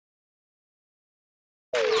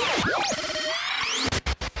And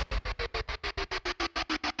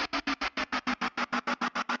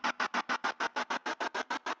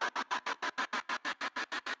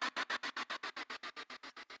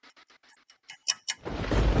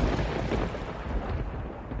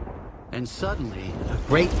suddenly, a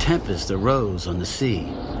great tempest arose on the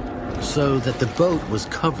sea, so that the boat was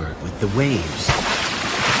covered with the waves.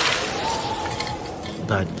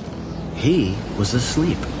 But he was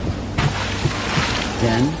asleep.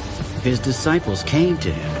 Then his disciples came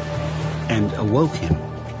to him and awoke him.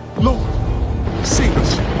 Lord, save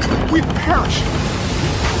us. We perish.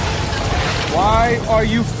 Why are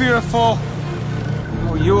you fearful?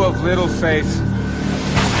 Oh, you of little faith.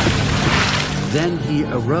 Then he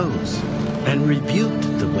arose and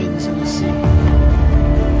rebuked the winds and the sea.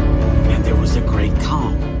 And there was a great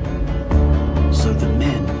calm. So the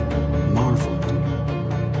men marveled.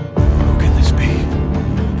 Who can this be,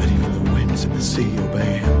 that even the winds and the sea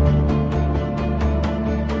obey him?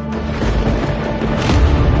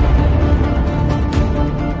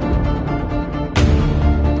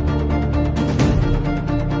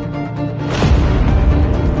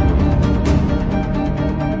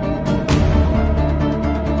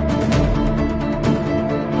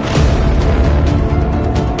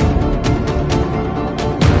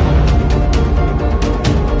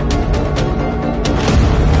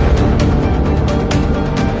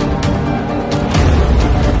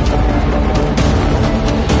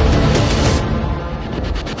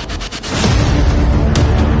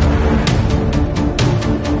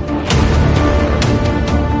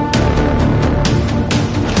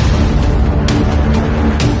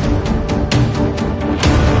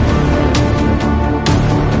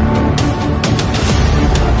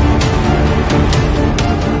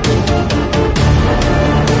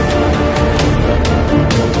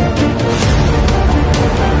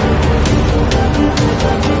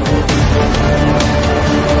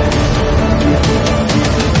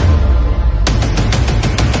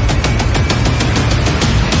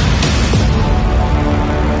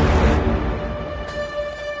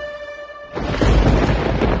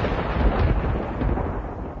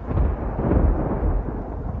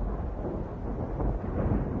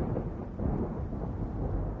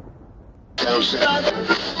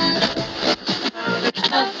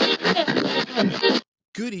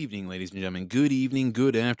 Good evening, ladies and gentlemen. Good evening,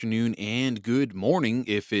 good afternoon, and good morning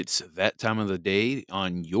if it's that time of the day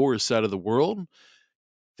on your side of the world.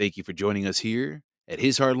 Thank you for joining us here at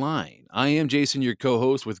His Hard Line. I am Jason, your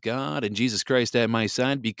co-host, with God and Jesus Christ at my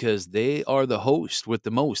side, because they are the host with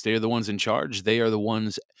the most. They are the ones in charge. They are the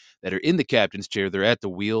ones that are in the captain's chair. They're at the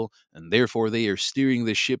wheel, and therefore they are steering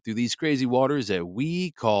the ship through these crazy waters that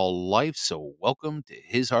we call life. So welcome to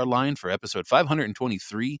His Hard Line for episode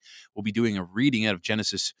 523. We'll be doing a reading out of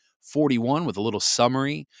Genesis 41 with a little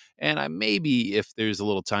summary, and I maybe, if there's a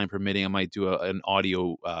little time permitting, I might do an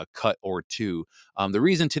audio cut or two. The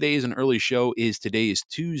reason today is an early show is today is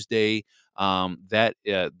Tuesday.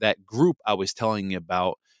 That group I was telling you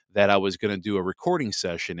about, that I was going to do a recording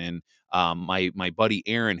session in, my buddy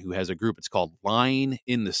Aaron, who has a group, it's called Line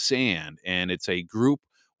in the Sand, and it's a group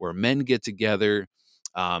where men get together.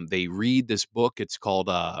 They read this book. It's called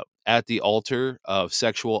At the Altar of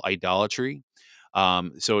Sexual Idolatry.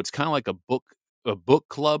 So it's kind of like a book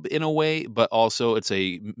club in a way, but also it's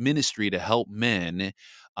a ministry to help men,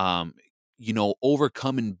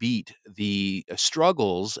 overcome and beat the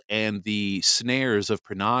struggles and the snares of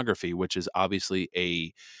pornography, which is obviously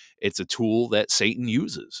it's a tool that Satan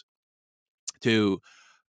uses to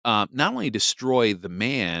not only destroy the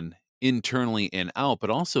man internally and out, but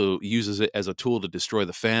also uses it as a tool to destroy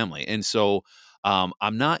the family. And so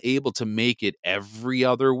I'm not able to make it every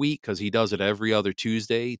other week because he does it every other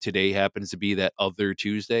Tuesday. Today happens to be that other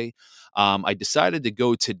Tuesday. I decided to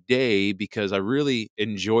go today because I really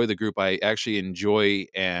enjoy the group. I actually enjoy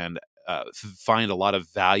and find a lot of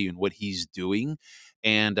value in what he's doing.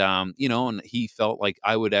 And he felt like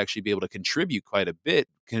I would actually be able to contribute quite a bit,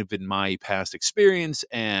 kind of in my past experience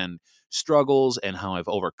and struggles and how I've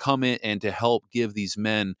overcome it, and to help give these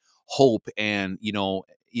men hope and,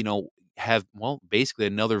 have, well, basically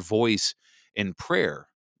another voice in prayer,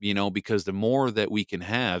 because the more that we can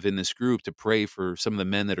have in this group to pray for some of the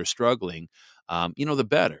men that are struggling, the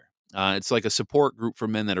better. It's like a support group for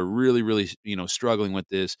men that are really, really, struggling with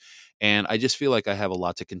this. And I just feel like I have a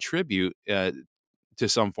lot to contribute to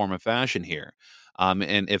some form of fashion here.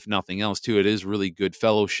 And if nothing else, too, it is really good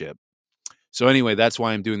fellowship. So anyway, that's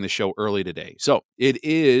why I'm doing the show early today. So it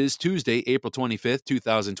is Tuesday, April 25th,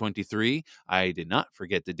 2023. I did not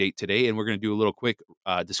forget the date today, and we're going to do a little quick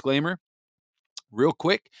disclaimer real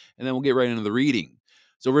quick, and then we'll get right into the reading.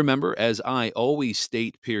 So remember, as I always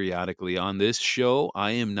state periodically on this show,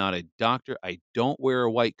 I am not a doctor. I don't wear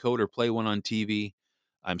a white coat or play one on TV.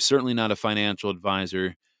 I'm certainly not a financial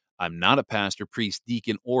advisor. I'm not a pastor, priest,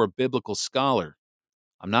 deacon, or a biblical scholar.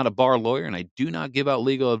 I'm not a bar lawyer, and I do not give out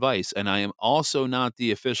legal advice. And I am also not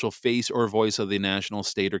the official face or voice of the national,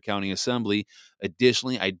 state, or county assembly.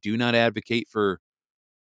 Additionally, I do not advocate for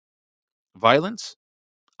violence.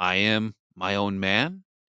 I am my own man,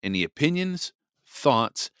 and the opinions,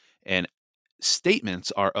 thoughts, and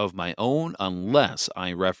statements are of my own unless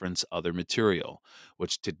I reference other material,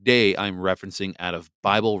 which today I'm referencing out of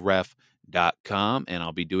BibleRef.com, and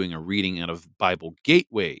I'll be doing a reading out of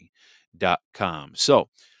BibleGateway.com. So,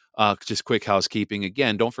 just quick housekeeping.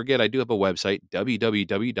 Again, don't forget, I do have a website,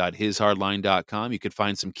 www.hishardline.com. You could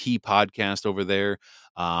find some key podcasts over there.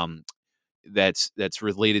 That's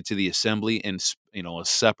related to the assembly, and a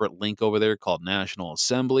separate link over there called National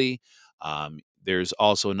Assembly. There's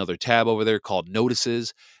also another tab over there called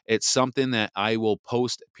Notices. It's something that I will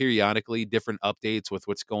post periodically, different updates with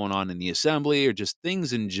what's going on in the assembly or just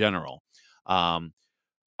things in general. Um,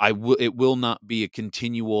 it will not be a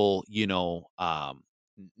continual,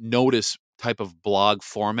 notice type of blog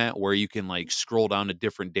format where you can like scroll down to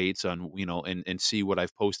different dates on, and see what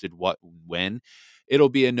I've posted what when. It'll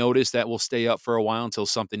be a notice that will stay up for a while until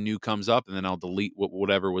something new comes up, and then I'll delete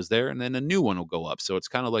whatever was there, and then a new one will go up. So it's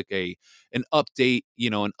kind of like an update,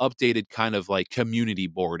 an updated kind of like community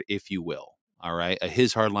board, if you will. All right, a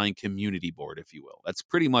His Hardline community board, if you will. That's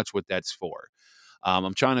pretty much what that's for.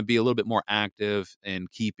 I'm trying to be a little bit more active in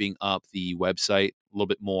keeping up the website, a little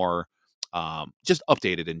bit more just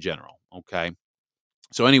updated in general. Okay.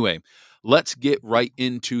 So, anyway, let's get right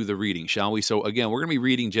into the reading, shall we? So, again, we're going to be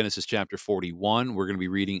reading Genesis chapter 41. We're going to be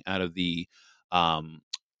reading out of the,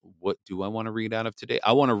 what do I want to read out of today?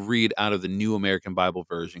 I want to read out of the New American Bible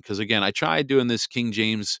Version because, again, I tried doing this King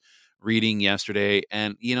James reading yesterday,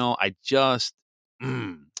 and, I just,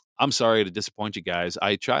 I'm sorry to disappoint you guys.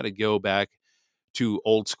 I try to go back to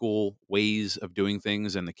old school ways of doing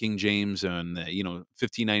things and the King James and the,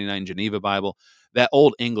 1599 Geneva Bible. That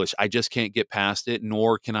old English, I just can't get past it,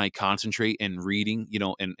 nor can I concentrate in reading,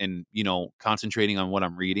 and concentrating on what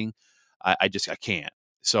I'm reading. I can't.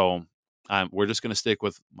 So we're just going to stick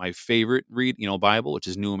with my favorite Bible, which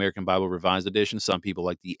is New American Bible Revised Edition. Some people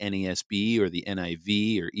like the NASB or the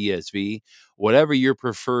NIV or ESV, whatever your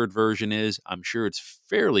preferred version is. I'm sure it's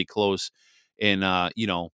fairly close in,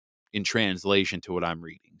 in translation to what I'm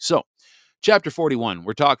reading. So, chapter 41,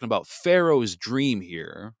 we're talking about Pharaoh's dream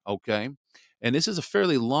here, okay? And this is a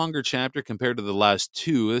fairly longer chapter compared to the last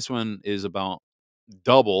two. This one is about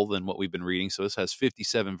double than what we've been reading. So, this has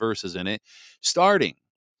 57 verses in it, starting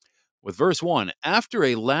with verse 1. After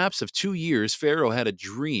a lapse of 2 years, Pharaoh had a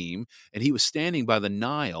dream, and he was standing by the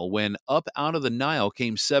Nile when up out of the Nile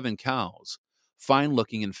came 7 cows, fine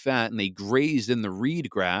looking and fat, and they grazed in the reed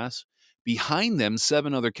grass. Behind them,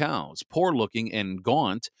 7 other cows, poor looking and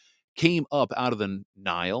gaunt, came up out of the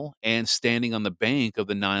Nile and standing on the bank of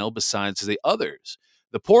the Nile besides the others.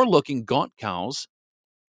 The poor looking gaunt cows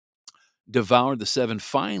devoured the 7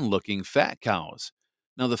 fine looking fat cows.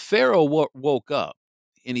 Now the Pharaoh woke up,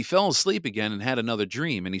 and he fell asleep again and had another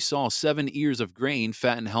dream. And he saw 7 ears of grain,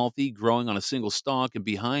 fat and healthy, growing on a single stalk, and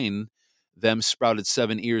behind them sprouted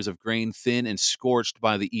 7 ears of grain, thin and scorched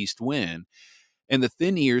by the east wind. And the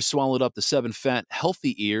thin ears swallowed up the 7 fat,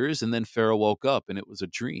 healthy ears. And then Pharaoh woke up, and it was a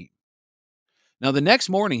dream. Now, the next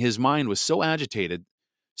morning, his mind was so agitated.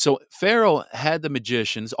 So Pharaoh had the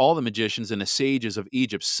magicians, all the magicians and the sages of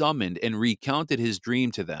Egypt summoned and recounted his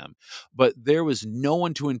dream to them, but there was no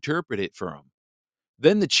one to interpret it for him.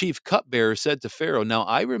 Then the chief cupbearer said to Pharaoh, "Now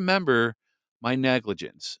I remember my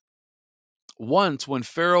negligence. Once, when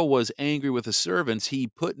Pharaoh was angry with the servants, he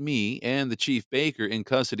put me and the chief baker in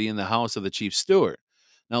custody in the house of the chief steward.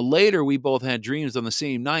 Now, later, we both had dreams on the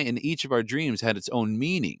same night, and each of our dreams had its own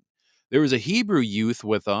meaning. There was a Hebrew youth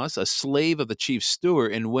with us, a slave of the chief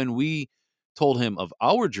steward, and when we told him of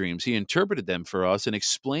our dreams, he interpreted them for us and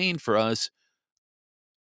explained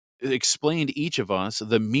each of us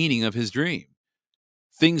the meaning of his dream.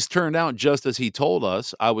 Things turned out just as he told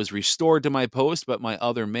us. I was restored to my post, but my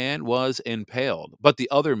other man was impaled. But the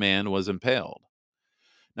other man was impaled.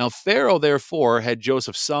 Now Pharaoh therefore had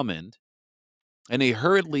Joseph summoned, and they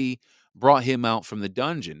hurriedly brought him out from the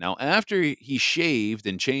dungeon. Now after he shaved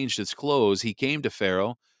and changed his clothes, he came to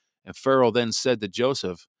Pharaoh, and Pharaoh then said to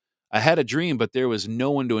Joseph, I had a dream, but there was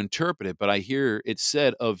no one to interpret it. But I hear it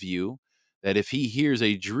said of you that if he hears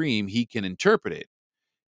a dream, he can interpret it.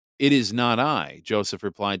 It is not I, Joseph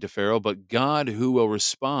replied to Pharaoh, but God who will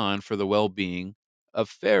respond for the well-being of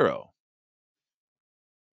Pharaoh.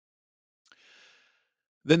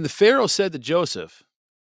 Then the Pharaoh said to Joseph,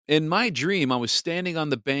 in my dream, I was standing on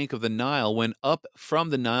the bank of the Nile when up from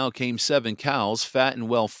the Nile came 7 cows, fat and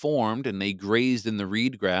well formed, and they grazed in the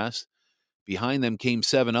reed grass. Behind them came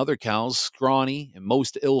 7 other cows, scrawny and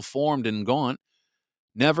most ill formed and gaunt.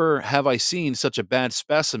 Never have I seen such a bad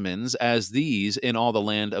specimens as these in all the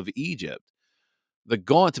land of Egypt. The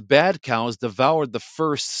gaunt bad cows devoured the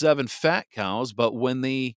first 7 fat cows, but when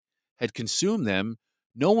they had consumed them,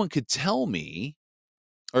 no one could tell me,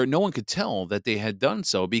 or no one could tell that they had done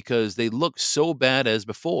so because they looked so bad as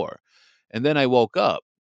before. And then I woke up.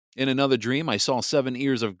 In another dream, I saw 7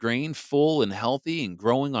 ears of grain, full and healthy and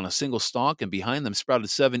growing on a single stalk, and behind them sprouted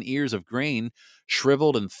 7 ears of grain,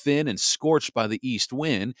 shriveled and thin and scorched by the east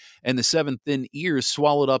wind. And the 7 thin ears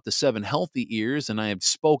swallowed up the 7 healthy ears, and I have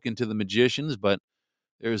spoken to the magicians, but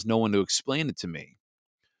there is no one to explain it to me.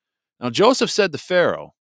 Now Joseph said to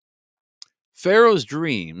Pharaoh, Pharaoh's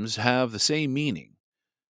dreams have the same meaning.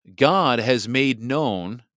 God has made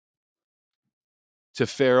known to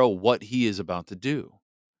Pharaoh what he is about to do.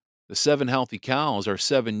 The 7 healthy cows are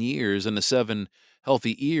 7 years, and the 7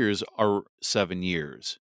 healthy ears are 7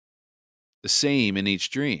 years. The same in each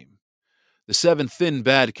dream. The 7 thin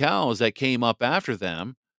bad cows that came up after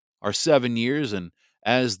them are 7 years, and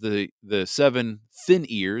as the 7 thin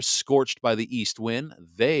ears scorched by the east wind,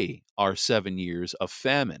 they are 7 years of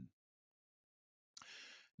famine.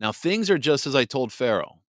 Now things are just as I told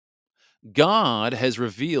Pharaoh. God has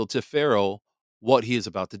revealed to Pharaoh what he is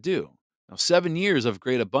about to do. Now, 7 years of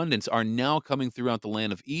great abundance are now coming throughout the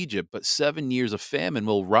land of Egypt, but 7 years of famine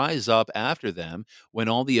will rise up after them when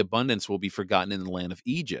all the abundance will be forgotten in the land of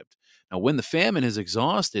Egypt. Now, when the famine is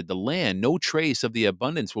exhausted, the land, no trace of the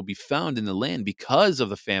abundance will be found in the land because of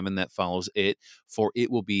the famine that follows it, for it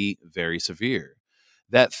will be very severe.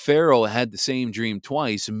 That Pharaoh had the same dream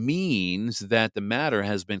twice means that the matter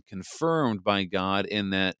has been confirmed by God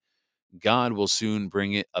in that God will soon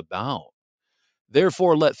bring it about.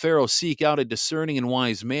 Therefore, let Pharaoh seek out a discerning and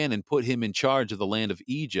wise man and put him in charge of the land of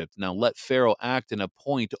Egypt. Now, let Pharaoh act and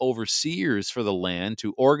appoint overseers for the land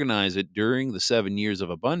to organize it during the 7 years of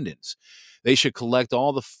abundance. They should collect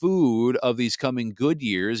all the food of these coming good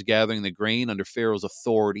years, gathering the grain under Pharaoh's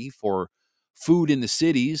authority for food in the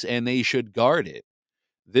cities, and they should guard it.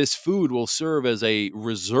 This food will serve as a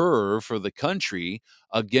reserve for the country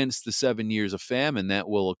against the 7 years of famine that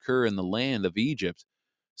will occur in the land of Egypt,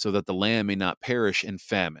 so that the land may not perish in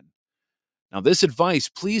famine. Now, this advice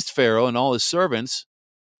pleased Pharaoh and all his servants.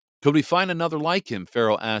 Could we find another like him?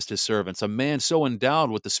 Pharaoh asked his servants, a man so endowed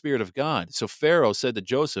with the Spirit of God. So Pharaoh said to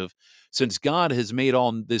Joseph, since God has made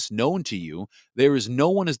all this known to you, there is no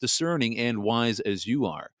one as discerning and wise as you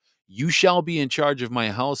are. You shall be in charge of my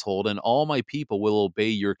household, and all my people will obey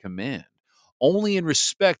your command. Only in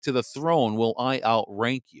respect to the throne will I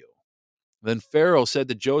outrank you. Then Pharaoh said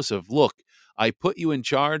to Joseph, look, I put you in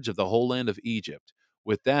charge of the whole land of Egypt.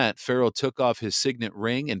 With that, Pharaoh took off his signet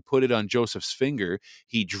ring and put it on Joseph's finger.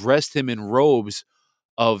 He dressed him in robes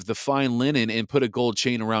of the fine linen and put a gold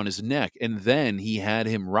chain around his neck. And then he had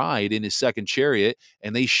him ride in his second chariot,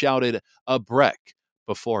 and they shouted a brek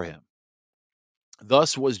before him.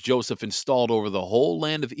 Thus was Joseph installed over the whole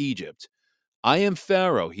land of Egypt. I am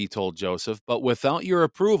Pharaoh, he told Joseph, but without your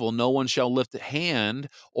approval, no one shall lift a hand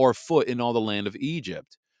or foot in all the land of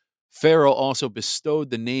Egypt. Pharaoh also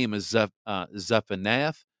bestowed the name of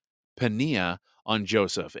Zephaniah Paneah on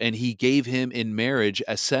Joseph, and he gave him in marriage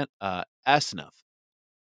Asenath,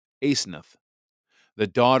 the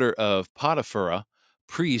daughter of Potiphar,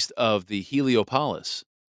 priest of the Heliopolis.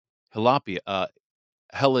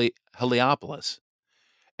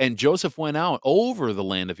 And Joseph went out over the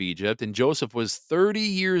land of Egypt, and Joseph was 30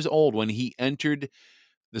 years old when he entered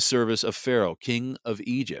the service of Pharaoh, king of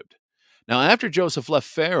Egypt. Now, after Joseph left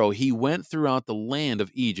Pharaoh, he went throughout the land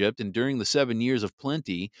of Egypt, and during the 7 years of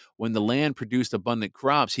plenty, when the land produced abundant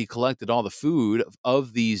crops, he collected all the food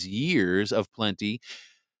of these years of plenty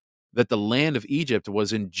that the land of Egypt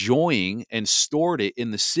was enjoying and stored it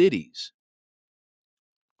in the cities,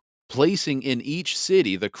 placing in each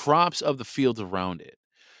city the crops of the fields around it.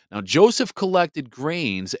 Now, Joseph collected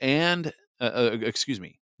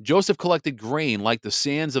Joseph collected grain like the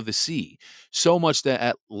sands of the sea, so much that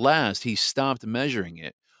at last he stopped measuring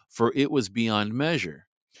it, for it was beyond measure.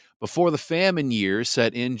 Before the famine years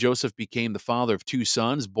set in, Joseph became the father of 2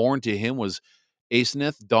 sons. Born to him was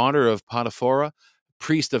Asenath, daughter of Potiphar,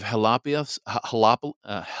 priest of Heliopolis,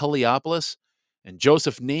 and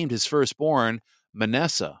Joseph named his firstborn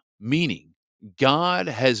Manasseh, meaning, God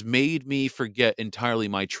has made me forget entirely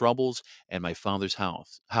my troubles and my father's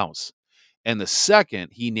house. And the second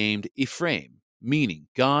he named Ephraim, meaning,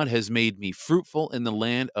 God has made me fruitful in the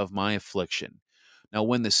land of my affliction. Now,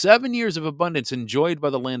 when the 7 years of abundance enjoyed by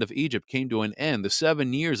the land of Egypt came to an end, the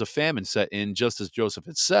 7 years of famine set in, just as Joseph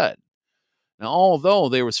had said. Now, although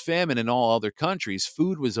there was famine in all other countries,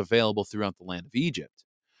 food was available throughout the land of Egypt.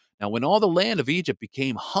 Now, when all the land of Egypt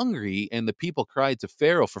became hungry and the people cried to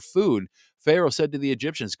Pharaoh for food, Pharaoh said to the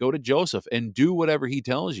Egyptians, "Go to Joseph and do whatever he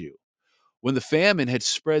tells you." When the famine had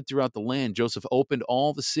spread throughout the land, Joseph opened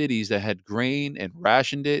all the cities that had grain and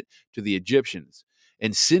rationed it to the Egyptians.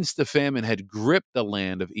 And since the famine had gripped the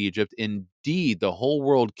land of Egypt, indeed the whole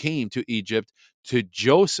world came to Egypt to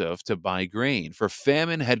Joseph to buy grain, for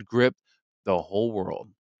famine had gripped the whole world.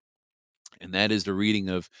 And that is the reading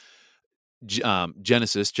of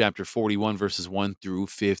Genesis chapter 41, verses 1 through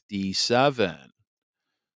 57.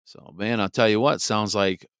 So, man, I'll tell you what, sounds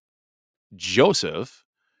like Joseph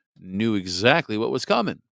knew exactly what was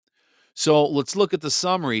coming. So let's look at the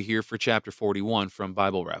summary here for chapter 41 from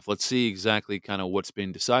Bible Ref. Let's see exactly kind of what's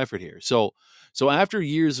been deciphered here. So after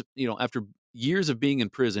years, after years of being in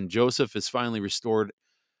prison, Joseph is finally restored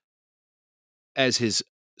as his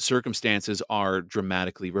circumstances are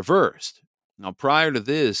dramatically reversed. Now, prior to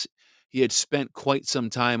this, he had spent quite some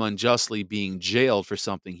time unjustly being jailed for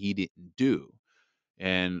something he didn't do.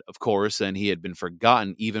 And of course, then he had been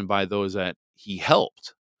forgotten even by those that he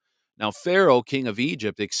helped. Now, Pharaoh, king of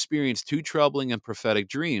Egypt, experienced two troubling and prophetic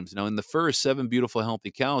dreams. Now, in the first, 7 beautiful, healthy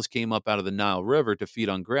cows came up out of the Nile River to feed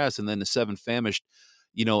on grass, and then the 7 famished,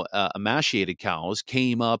 emaciated cows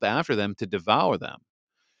came up after them to devour them.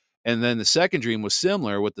 And then the second dream was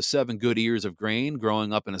similar, with the 7 good ears of grain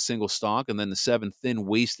growing up in a single stalk, and then the 7 thin,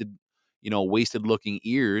 wasted-looking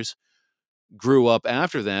ears grew up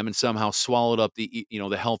after them and somehow swallowed up the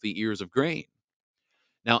healthy ears of grain.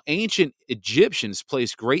 Now, ancient Egyptians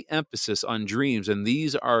placed great emphasis on dreams, and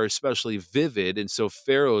these are especially vivid. And so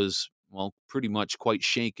Pharaoh is, well, pretty much quite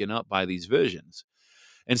shaken up by these visions.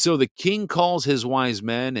 And so the king calls his wise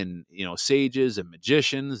men and, sages and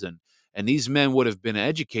magicians, and these men would have been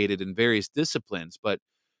educated in various disciplines, but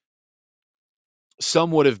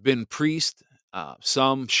some would have been priests,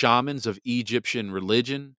 some shamans of Egyptian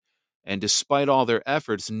religion. And despite all their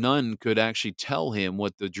efforts, none could actually tell him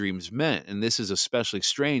what the dreams meant. And this is especially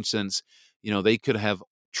strange since, they could have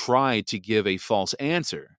tried to give a false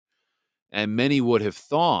answer. And many would have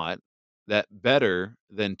thought that better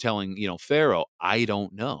than telling, Pharaoh, "I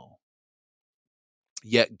don't know."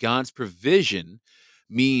 Yet God's provision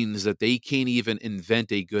means that they can't even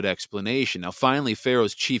invent a good explanation. Now, finally,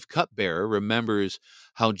 Pharaoh's chief cupbearer remembers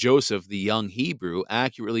how Joseph, the young Hebrew,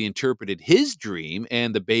 accurately interpreted his dream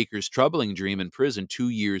and the baker's troubling dream in prison 2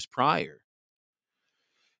 years prior.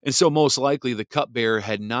 And so, most likely, the cupbearer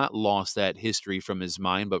had not lost that history from his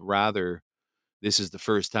mind, but rather, this is the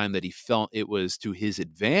first time that he felt it was to his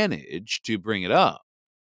advantage to bring it up.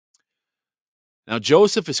 Now,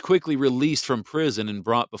 Joseph is quickly released from prison and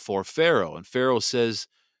brought before Pharaoh. And Pharaoh says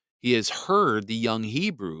he has heard the young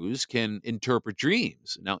Hebrews can interpret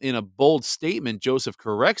dreams. Now, in a bold statement, Joseph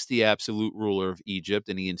corrects the absolute ruler of Egypt,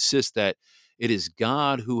 and he insists that it is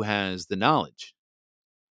God who has the knowledge.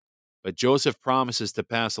 But Joseph promises to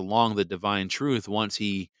pass along the divine truth once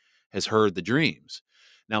he has heard the dreams.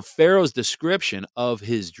 Now, Pharaoh's description of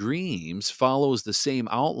his dreams follows the same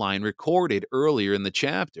outline recorded earlier in the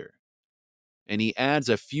chapter. And he adds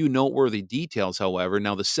a few noteworthy details, however.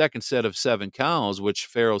 Now, the second set of 7 cows, which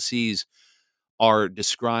Pharaoh sees, are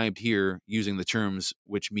described here using the terms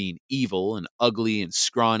which mean evil and ugly and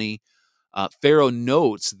scrawny. Pharaoh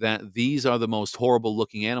notes that these are the most horrible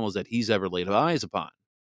looking animals that he's ever laid eyes upon.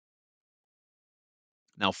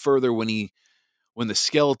 Now, further, when the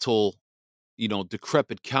skeletal,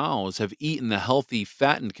 decrepit cows have eaten the healthy,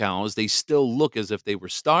 fattened cows, they still look as if they were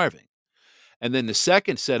starving. And then the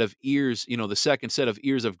second set of ears, the second set of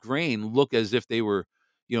ears of grain look as if they were,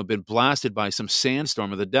 been blasted by some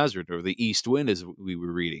sandstorm of the desert or the east wind, as we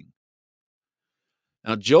were reading.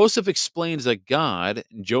 Now, Joseph explains that God,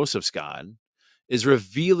 Joseph's God, is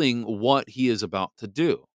revealing what he is about to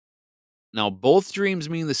do. Now, both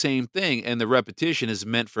dreams mean the same thing, and the repetition is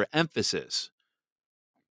meant for emphasis.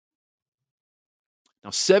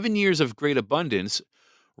 Now, 7 years of great abundance,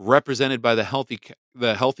 represented by the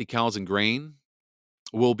healthy cows and grain,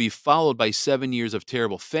 will be followed by 7 years of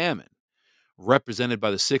terrible famine, represented by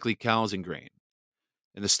the sickly cows and grain.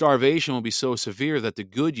 And the starvation will be so severe that the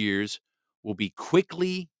good years will be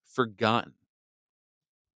quickly forgotten.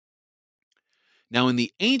 Now, in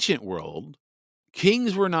the ancient world,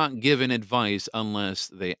 kings were not given advice unless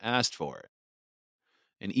they asked for it.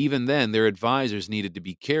 And even then, their advisors needed to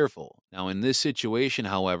be careful. Now, in this situation,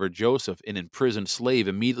 however, Joseph, an imprisoned slave,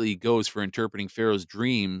 immediately goes for interpreting Pharaoh's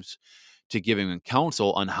dreams to give him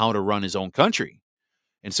counsel on how to run his own country.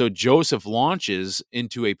 And so Joseph launches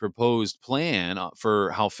into a proposed plan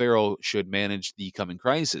for how Pharaoh should manage the coming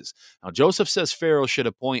crisis. Now, Joseph says Pharaoh should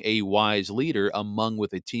appoint a wise leader among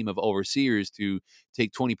with a team of overseers to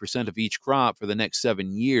take 20% of each crop for the next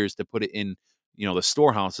 7 years to put it in, the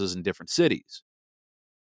storehouses in different cities.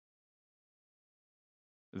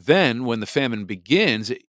 Then, when the famine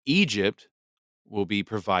begins, Egypt will be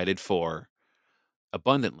provided for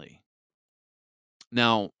abundantly.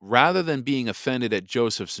 Now, rather than being offended at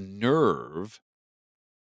Joseph's nerve,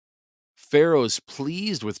 Pharaoh is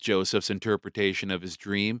pleased with Joseph's interpretation of his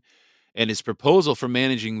dream and his proposal for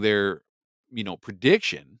managing their,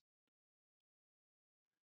 prediction.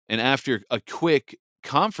 And after a quick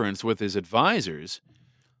conference with his advisors,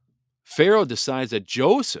 Pharaoh decides that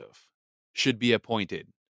Joseph should be appointed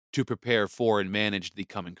to prepare for and manage the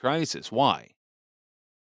coming crisis. Why?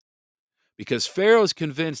 Because Pharaoh is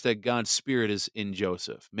convinced that God's spirit is in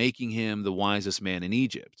Joseph, making him the wisest man in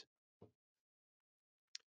Egypt.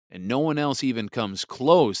 And no one else even comes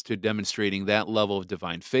close to demonstrating that level of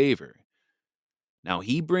divine favor. Now,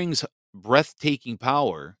 he brings breathtaking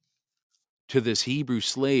power to this Hebrew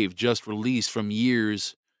slave just released from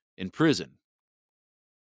years in prison.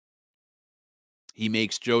 He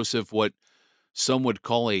makes Joseph what some would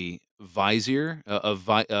call a vizier,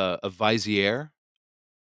 a vizier,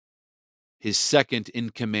 his second in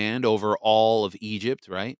command over all of Egypt,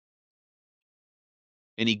 right?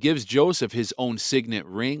 And he gives Joseph his own signet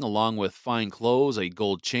ring along with fine clothes, a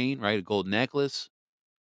gold chain, right? A gold necklace,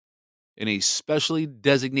 and a specially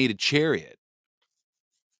designated chariot.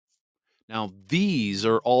 Now, these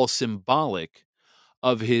are all symbolic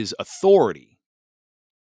of his authority.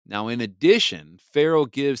 Now, in addition, Pharaoh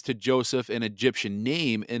gives to Joseph an Egyptian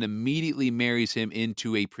name and immediately marries him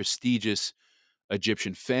into a prestigious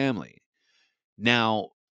Egyptian family. Now,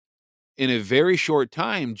 in a very short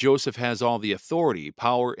time, Joseph has all the authority,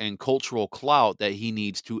 power, and cultural clout that he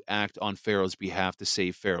needs to act on Pharaoh's behalf to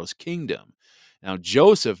save Pharaoh's kingdom. Now,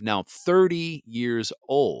 Joseph, now 30 years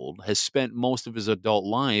old, has spent most of his adult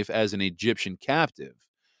life as an Egyptian captive.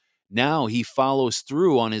 Now he follows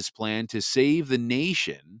through on his plan to save the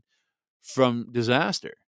nation from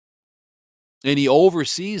disaster. And he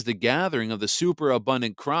oversees the gathering of the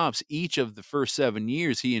superabundant crops each of the first 7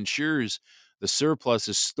 years. He ensures the surplus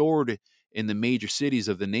is stored in the major cities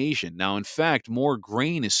of the nation. Now, in fact, more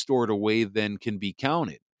grain is stored away than can be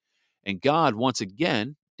counted. And God, once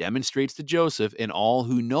again, demonstrates to Joseph and all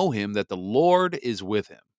who know him that the Lord is with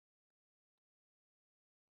him.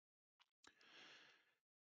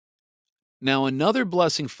 Now, another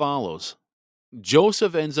blessing follows.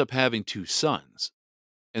 Joseph ends up having 2 sons.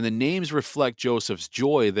 And the names reflect Joseph's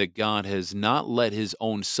joy that God has not let his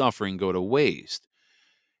own suffering go to waste.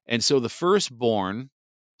 And so the firstborn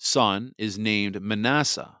son is named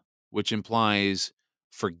Manasseh, which implies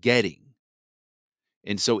forgetting.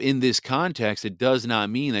 And so in this context, it does not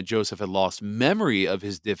mean that Joseph had lost memory of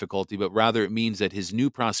his difficulty, but rather it means that his new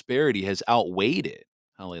prosperity has outweighed it.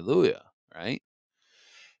 Hallelujah, right?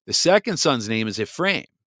 The second son's name is Ephraim,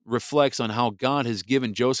 reflects on how God has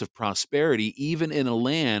given Joseph prosperity even in a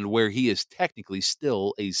land where he is technically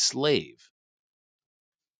still a slave.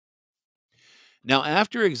 Now,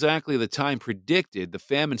 after exactly the time predicted, the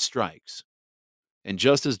famine strikes. And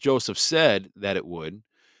just as Joseph said that it would,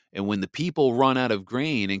 and when the people run out of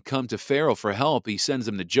grain and come to Pharaoh for help, he sends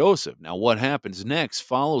them to Joseph. Now, what happens next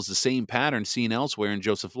follows the same pattern seen elsewhere in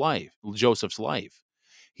Joseph's life.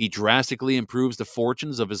 He drastically improves the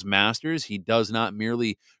fortunes of his masters. He does not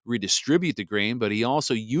merely redistribute the grain, but he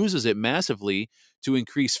also uses it massively to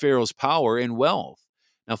increase Pharaoh's power and wealth.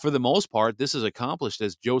 Now, for the most part, this is accomplished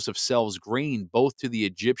as Joseph sells grain both to the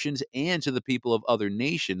Egyptians and to the people of other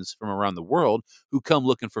nations from around the world who come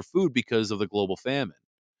looking for food because of the global famine.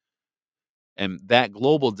 And that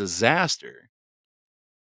global disaster,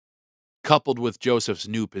 coupled with Joseph's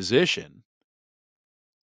new position,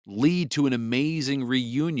 lead to an amazing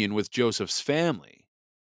reunion with Joseph's family.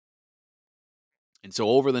 And so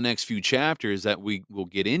over the next few chapters that we will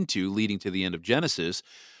get into, leading to the end of Genesis,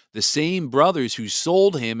 the same brothers who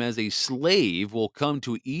sold him as a slave will come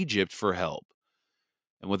to Egypt for help.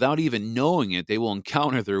 And without even knowing it, they will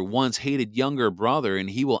encounter their once hated younger brother, and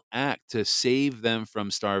he will act to save them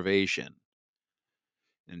from starvation.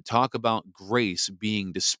 And talk about grace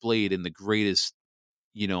being displayed in the greatest,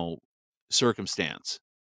 circumstance.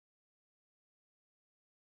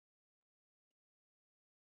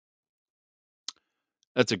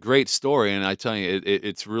 That's a great story, and I tell you,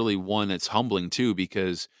 it's really one that's humbling too,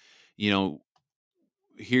 because, you know,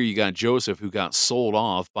 here you got Joseph who got sold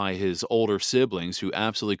off by his older siblings who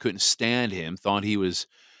absolutely couldn't stand him, thought he was,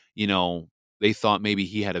 you know, they thought maybe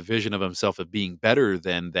he had a vision of himself of being better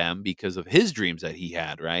than them because of his dreams that he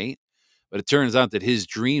had, right? But it turns out that his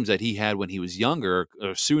dreams that he had when he was younger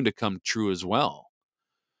are soon to come true as well.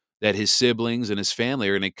 That his siblings and his family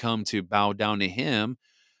are going to come to bow down to him,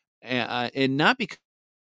 and not because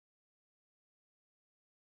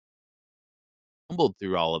humbled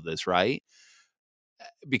through all of this, right?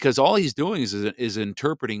 Because all he's doing is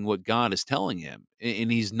interpreting what God is telling him,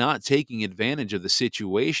 and he's not taking advantage of the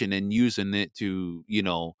situation and using it to,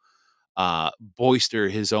 boister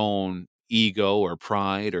his own ego or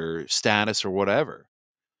pride or status or whatever.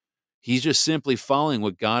 He's just simply following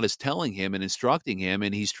what God is telling him and instructing him,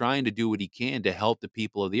 and he's trying to do what he can to help the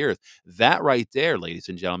people of the earth. That right there, ladies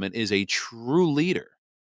and gentlemen, is a true leader.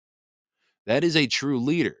 That is a true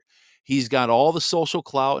leader. He's got all the social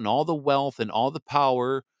clout and all the wealth and all the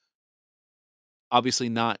power, obviously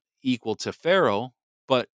not equal to Pharaoh,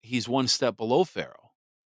 but he's one step below Pharaoh.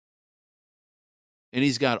 And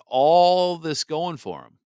he's got all this going for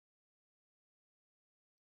him.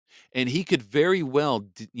 And he could very well,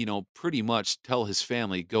 pretty much tell his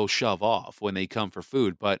family, go shove off when they come for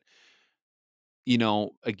food. But,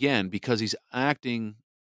 again, because he's acting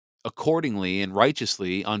accordingly and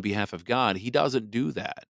righteously on behalf of God, he doesn't do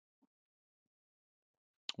that.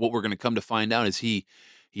 What we're going to come to find out is he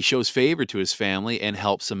shows favor to his family and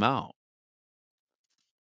helps them out.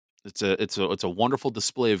 It's a wonderful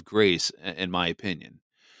display of grace, in my opinion.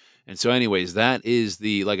 And so, anyways, that is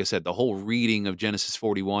like I said, the whole reading of Genesis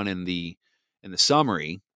 41 and the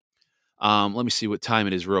summary. Let me see what time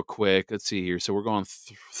it is real quick. Let's see here. So we're going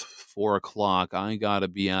 4 o'clock. I gotta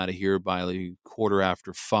be out of here by like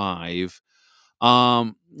 5:15.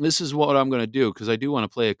 This is what I'm gonna do because I do want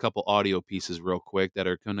to play a couple audio pieces real quick that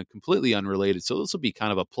are kind of completely unrelated. So this will be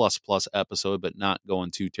kind of a plus episode, but not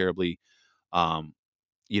going too terribly um,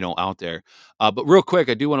 out there. But real quick,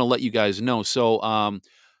 I do want to let you guys know. So,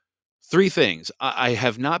 three things. I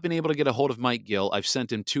have not been able to get a hold of Mike Gill. I've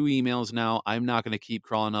sent him 2 emails now. I'm not going to keep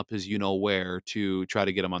crawling up his where to try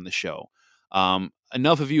to get him on the show.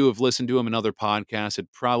 Enough of you have listened to him in other podcasts.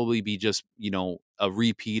 It'd probably be just, a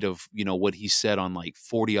repeat of, what he said on like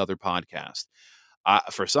 40 other podcasts.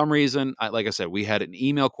 For some reason, like I said, we had an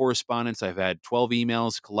email correspondence. I've had 12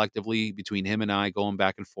 emails collectively between him and I going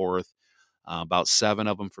back and forth. About 7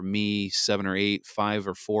 of them from me, 7 or 8, 5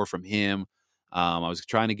 or 4 from him. I was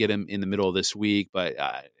trying to get him in the middle of this week, but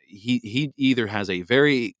he either has a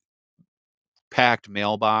very packed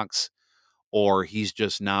mailbox or he's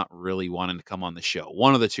just not really wanting to come on the show.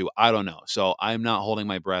 One of the two, I don't know. So I'm not holding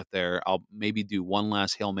my breath there. I'll maybe do one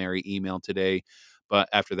last Hail Mary email today, but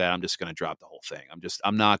after that, I'm just going to drop the whole thing.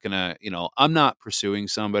 I'm not going to, I'm not pursuing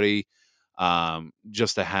somebody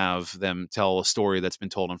just to have them tell a story that's been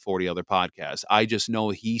told on 40 other podcasts. I just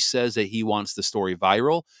know he says that he wants the story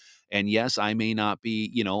viral. And yes, I may not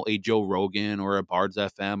be, a Joe Rogan or a Bards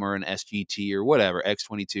FM or an SGT or whatever,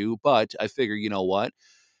 X22, but I figure, you know what?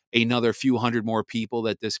 Another few hundred more people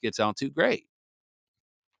that this gets out to, great.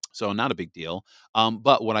 So not a big deal.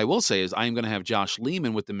 But what I will say is I'm going to have Josh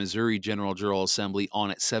Lehman with the Missouri General Assembly on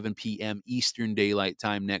at 7 p.m. Eastern Daylight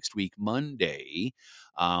Time next week, Monday.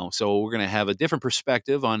 So we're going to have a different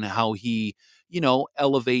perspective on how he,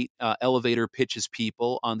 elevator pitches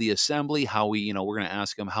people on the assembly, how we're going to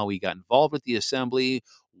ask him how he got involved with the assembly,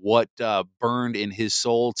 what burned in his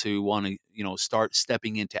soul to want to, start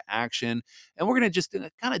stepping into action. And we're going to just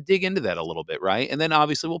kind of dig into that a little bit, right? And then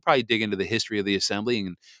obviously we'll probably dig into the history of the assembly.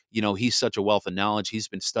 And, he's such a wealth of knowledge. He's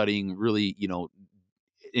been studying really,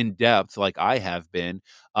 in depth like I have been.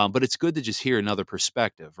 But it's good to just hear another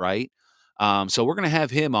perspective, right? So we're going to have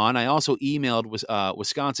him on. I also emailed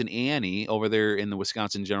Wisconsin Annie over there in the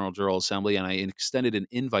Wisconsin General Assembly, and I extended an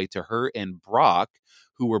invite to her and Brock,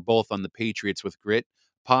 who were both on the Patriots with Grit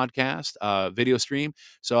podcast video stream.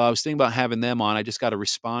 So I was thinking about having them on. I just got to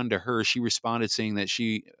respond to her. She responded saying that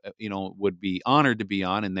she, would be honored to be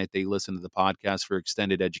on and that they listen to the podcast for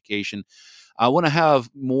extended education. I want to have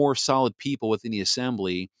more solid people within the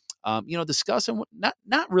assembly, discussing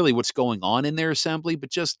not really what's going on in their assembly, but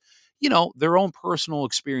just, their own personal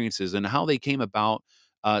experiences and how they came about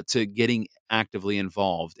to getting actively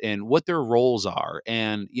involved and what their roles are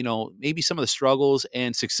and, maybe some of the struggles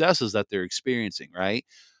and successes that they're experiencing. Right.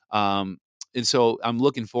 Um, and so I'm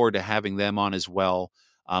looking forward to having them on as well.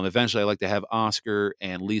 Eventually, I'd like to have Oscar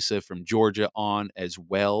and Lisa from Georgia on as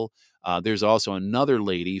well. There's also another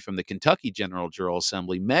lady from the Kentucky General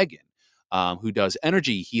Assembly, Megan, who does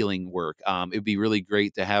energy healing work. It'd be really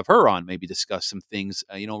great to have her on, maybe discuss some things,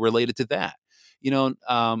 related to that.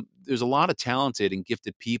 There's a lot of talented and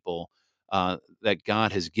gifted people that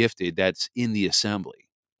God has gifted that's in the assembly.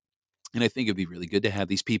 And I think it'd be really good to have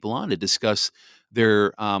these people on to discuss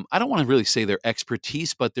their I don't want to really say their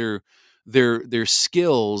expertise, but their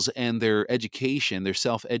skills and their education, their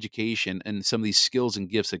self-education, and some of these skills and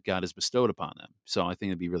gifts that God has bestowed upon them. So I think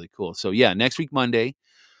it'd be really cool. So yeah, next week Monday,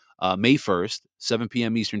 May 1st, 7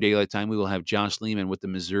 p.m. Eastern Daylight Time, we will have Josh Lehman with the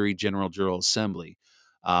Missouri General Assembly.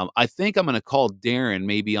 I think I'm going to call Darren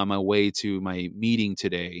maybe on my way to my meeting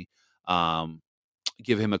today.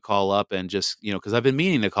 Give him a call up and just, because I've been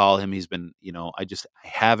meaning to call him. He's been, I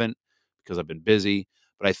haven't because I've been busy.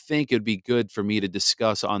 But I think it'd be good for me to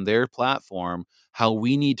discuss on their platform how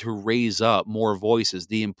we need to raise up more voices,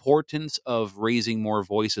 the importance of raising more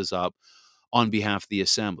voices up on behalf of the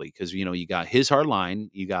assembly. Because, you got His Hard Line,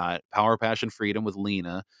 you got Power, Passion, Freedom with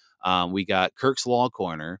Lena, we got Kirk's Law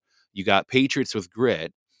Corner, you got Patriots with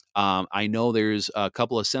Grit. I know there's a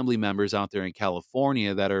couple assembly members out there in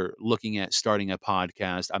California that are looking at starting a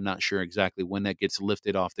podcast. I'm not sure exactly when that gets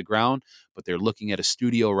lifted off the ground, but they're looking at a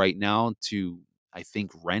studio right now to, I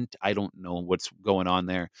think, rent. I don't know what's going on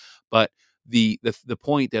there, but the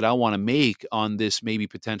point that I want to make on this maybe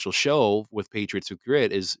potential show with Patriots with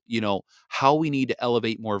Grit is, how we need to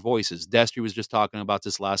elevate more voices. Destry was just talking about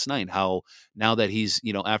this last night, how now that he's,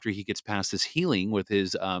 after he gets past his healing with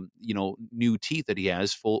his, new teeth that he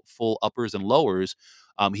has, full uppers and lowers,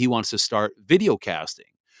 he wants to start video casting.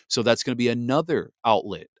 So that's going to be another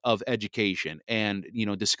outlet of education and,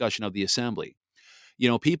 discussion of the assembly.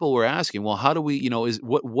 People were asking, well, how do we,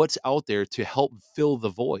 what's out there to help fill the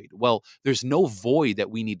void? Well, there's no void that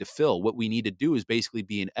we need to fill. What we need to do is basically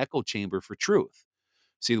be an echo chamber for truth.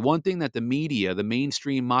 See, the one thing that the media, the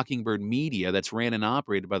mainstream Mockingbird media that's ran and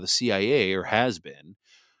operated by the CIA or has been,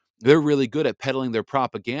 they're really good at peddling their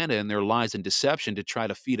propaganda and their lies and deception to try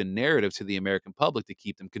to feed a narrative to the American public to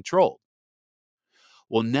keep them controlled.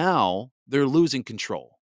 Well, now they're losing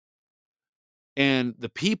control. And the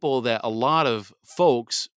people that a lot of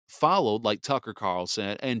folks followed, like Tucker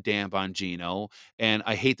Carlson and Dan Bongino, and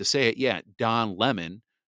I hate to say it, Don Lemon,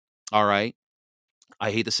 all right?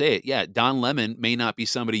 I hate to say it. Yeah, Don Lemon may not be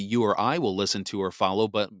somebody you or I will listen to or follow,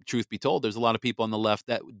 but truth be told, there's a lot of people on the left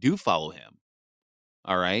that do follow him,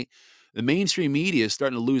 all right? The mainstream media is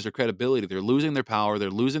starting to lose their credibility. They're losing their power. They're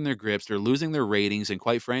losing their grips. They're losing their ratings. And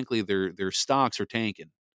quite frankly, their stocks are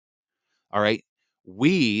tanking. All right.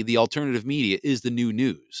 We, the alternative media, is the new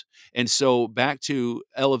news. And so back to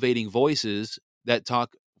elevating voices that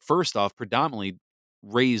talk, first off, predominantly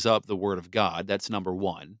raise up the word of God. That's number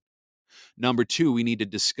one. Number two, we need to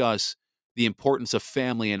discuss the importance of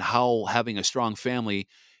family and how having a strong family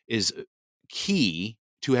is key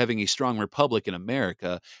to having a strong republic in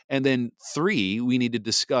America. And then three, we need to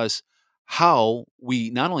discuss how we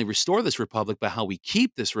not only restore this republic, but how we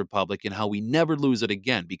keep this republic and how we never lose it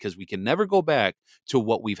again, because we can never go back to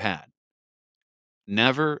what we've had.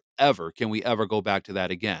 Never, ever can we ever go back to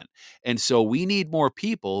that again. And so we need more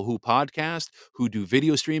people who podcast, who do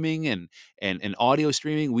video streaming and audio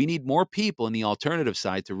streaming. We need more people in the alternative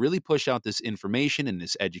side to really push out this information and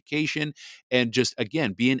this education and just,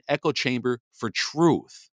 again, be an echo chamber for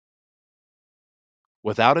truth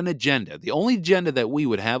without an agenda. The only agenda that we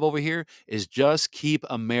would have over here is just keep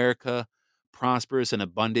America prosperous and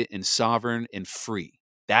abundant and sovereign and free.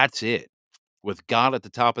 That's it. With God at the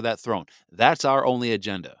top of that throne. That's our only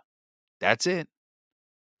agenda. That's it.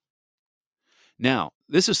 Now,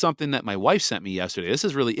 this is something that my wife sent me yesterday. This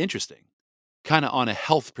is really interesting, kind of on a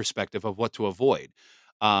health perspective of what to avoid.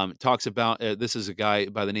 Talks about, this is a guy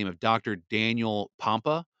by the name of Dr. Daniel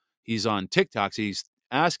Pompa. He's on TikTok. So he's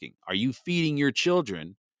asking, are you feeding your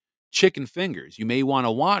children chicken fingers? You may want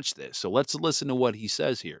to watch this. So let's listen to what he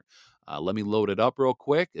says here. Let me load it up real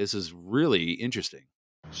quick. This is really interesting.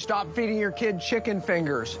 Stop feeding your kid chicken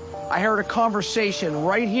fingers. I heard a conversation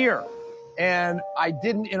right here, and I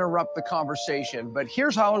didn't interrupt the conversation, but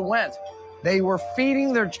here's how it went. They were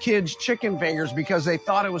feeding their kids chicken fingers because they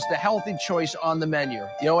thought it was the healthy choice on the menu.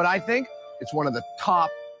 You know what I think? It's one of the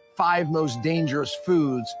top 5 most dangerous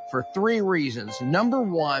foods for 3 reasons. Number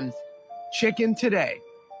 1, chicken today,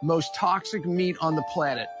 most toxic meat on the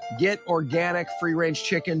planet. Get organic, free-range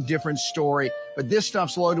chicken, different story. But this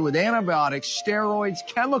stuff's loaded with antibiotics, steroids,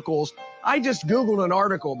 chemicals. I just Googled an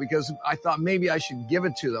article because I thought maybe I should give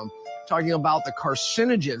it to them, talking about the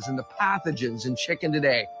carcinogens and the pathogens in chicken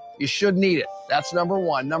today. You shouldn't eat it. That's number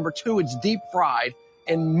 1. Number 2, it's deep fried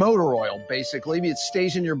in motor oil, basically. It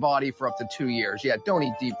stays in your body for up to 2 years. Yeah, don't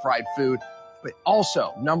eat deep fried food. But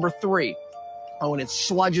also, number 3, when it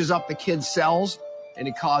sludges up the kid's cells, and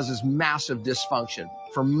it causes massive dysfunction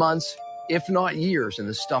for months, if not years, and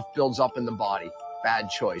the stuff builds up in the body. Bad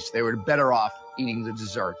choice. They were better off eating the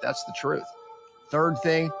dessert. That's the truth. Third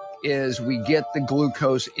thing, is we get the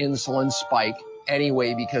glucose insulin spike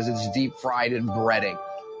anyway because it's deep fried and breading.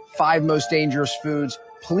 5 most dangerous foods.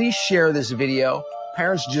 Please share this video.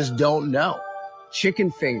 Parents just don't know.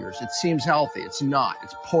 Chicken fingers. It seems healthy. It's not.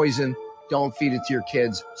 It's poison. Don't feed it to your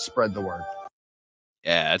kids. Spread the word.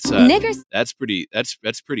 Yeah, Niggers. that's pretty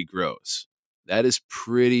gross. That is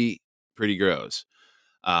pretty gross.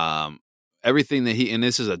 Um, everything that and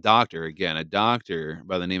this is a doctor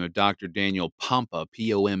by the name of Dr. Daniel Pompa,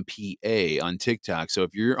 Pompa, on TikTok. So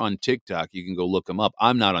if you're on TikTok, you can go look him up.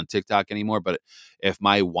 I'm not on TikTok anymore, but if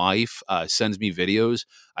my wife sends me videos,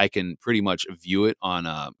 I can pretty much view it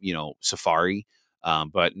on Safari.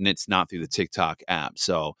 But it's not through the TikTok app.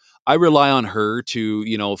 So I rely on her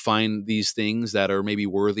to, find these things that are maybe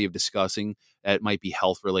worthy of discussing that might be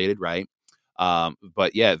health related, right?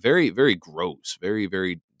 But yeah, very, very gross, very,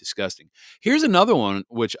 very disgusting. Here's another one,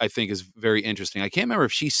 which I think is very interesting. I can't remember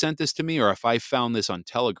if she sent this to me or if I found this on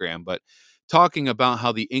Telegram, but talking about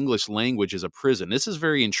how the English language is a prison. This is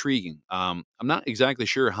very intriguing. I'm not exactly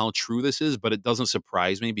sure how true this is, but it doesn't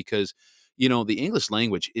surprise me because, the English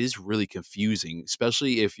language is really confusing,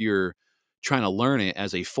 especially if you're trying to learn it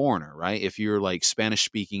as a foreigner, right? If you're like Spanish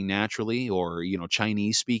speaking naturally or,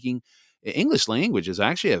 Chinese speaking, English language is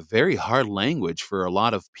actually a very hard language for a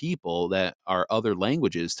lot of people that are other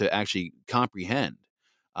languages to actually comprehend.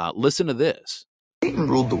 Listen to this. Satan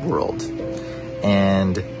ruled the world,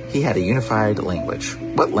 and he had a unified language.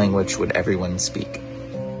 What language would everyone speak?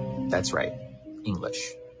 That's right,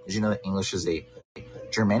 English. Did you know that English is a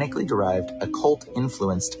Germanically derived,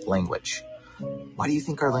 occult-influenced language? Why do you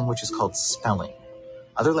think our language is called spelling?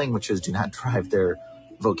 Other languages do not derive their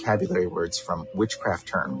vocabulary words from witchcraft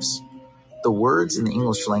terms. The words in the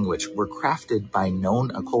English language were crafted by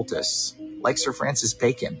known occultists, like Sir Francis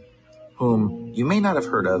Bacon, whom you may not have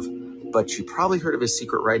heard of, but you probably heard of his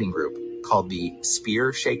secret writing group called the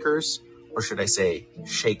Spear Shakers, or should I say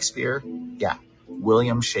Shakespeare? Yeah,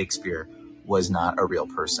 William Shakespeare was not a real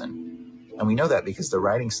person. And we know that because the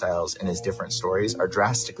writing styles in his different stories are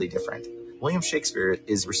drastically different. William Shakespeare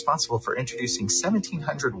is responsible for introducing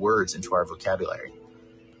 1,700 words into our vocabulary.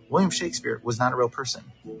 William Shakespeare was not a real person.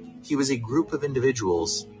 He was a group of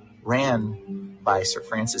individuals ran by Sir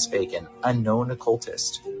Francis Bacon, a known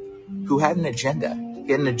occultist, who had an agenda.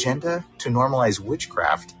 He had an agenda to normalize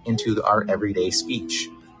witchcraft into our everyday speech.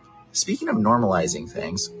 Speaking of normalizing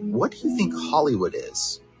things, what do you think Hollywood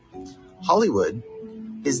is? Hollywood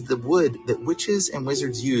is the wood that witches and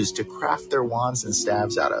wizards use to craft their wands and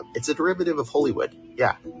staves out of. It's a derivative of Hollywood.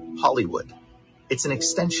 Yeah, Hollywood. It's an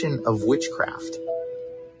extension of witchcraft.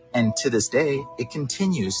 And to this day, it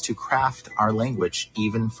continues to craft our language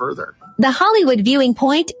even further. The Hollywood viewing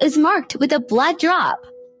point is marked with a blood drop.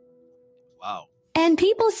 Wow. And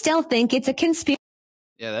people still think it's a conspiracy.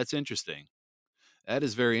 Yeah, that's interesting. That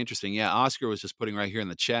is very interesting. Yeah, Oscar was just putting right here in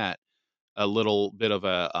the chat a little bit of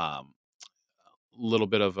a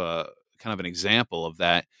kind of an example of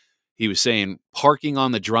that. He was saying parking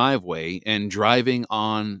on the driveway and driving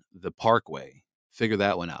on the parkway. Figure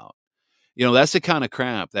that one out. That's the kind of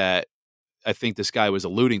crap that I think this guy was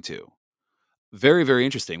alluding to. Very, very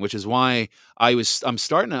interesting, which is why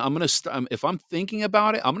if I'm thinking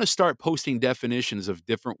about it, I'm going to start posting definitions of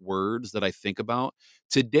different words that I think about.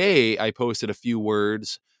 Today, I posted a few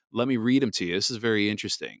words. Let me read them to you. This is very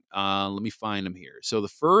interesting. Let me find them here. So the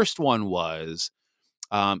first one was,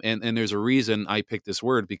 and there's a reason I picked this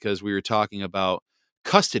word because we were talking about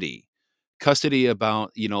custody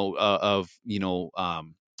about,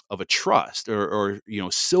 of a trust or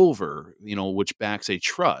silver, which backs a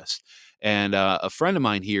trust. And a friend of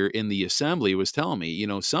mine here in the assembly was telling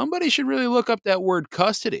me, somebody should really look up that word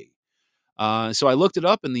custody. So I looked it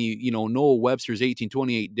up in the, Noah Webster's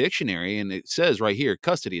 1828 dictionary, and it says right here,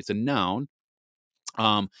 custody. It's a noun.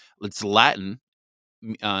 It's Latin,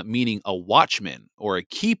 meaning a watchman or a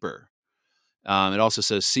keeper. It also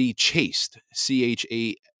says see chaste, chaste.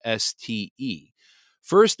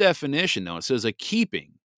 First definition, though, it says a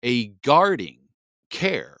keeping, a guarding,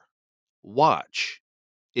 care, watch,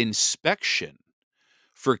 inspection,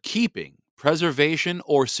 for keeping, preservation,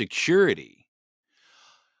 or security.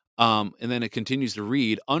 And then it continues to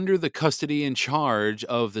read, under the custody and charge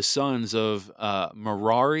of the sons of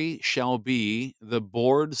Merari shall be the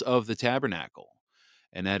boards of the tabernacle.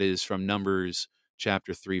 And that is from Numbers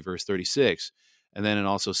chapter 3, verse 36. And then it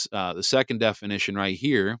also, the second definition right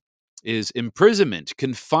here is imprisonment,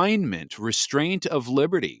 confinement, restraint of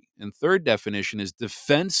liberty. And third definition is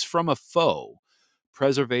defense from a foe,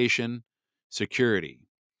 preservation, security.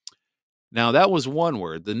 Now, that was one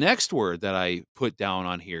word. The next word that I put down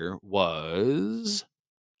on here was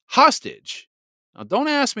hostage. Now, don't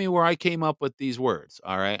ask me where I came up with these words.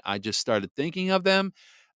 All right. I just started thinking of them.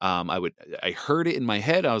 I heard it in my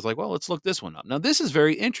head. I was like, well, let's look this one up. Now, this is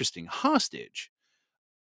very interesting. Hostage.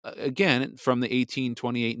 Again, from the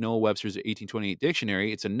 1828 Noah Webster's 1828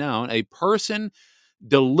 dictionary, it's a noun, a person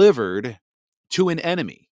delivered to an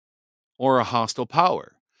enemy or a hostile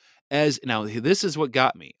power. As now, this is what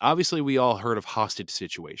got me. Obviously, we all heard of hostage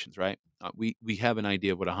situations, right? We have an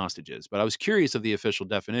idea of what a hostage is, but I was curious of the official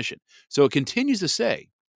definition. So it continues to say,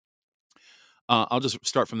 I'll just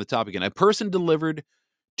start from the top again. A person delivered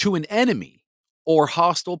to an enemy or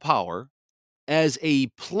hostile power as a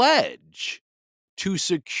pledge to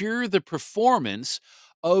secure the performance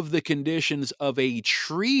of the conditions of a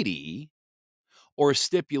treaty or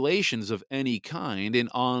stipulations of any kind, and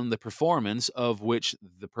on the performance of which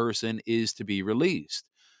the person is to be released.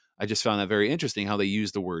 I just found that very interesting how they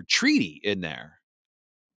use the word treaty in there.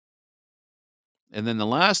 And then the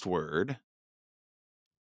last word,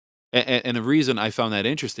 and the reason I found that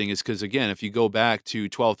interesting is because, again, if you go back to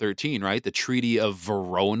 1213, right, the Treaty of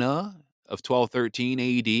Verona of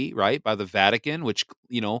 1213 AD, right, by the Vatican, which,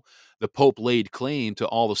 the Pope laid claim to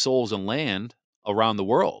all the souls and land around the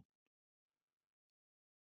world.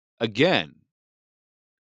 Again,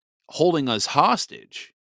 holding us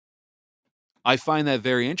hostage. I find that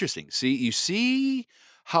very interesting. You see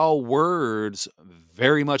how words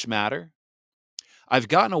very much matter? I've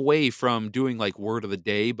gotten away from doing like word of the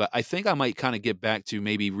day, but I think I might kind of get back to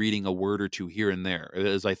maybe reading a word or two here and there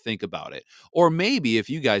as I think about it. Or maybe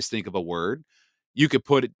if you guys think of a word, you could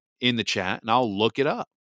put it in the chat and I'll look it up.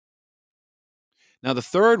 Now, the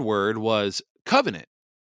third word was covenant.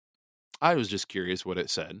 I was just curious what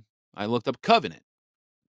it said. I looked up covenant.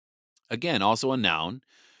 Again, also a noun,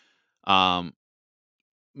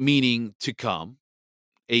 meaning to come,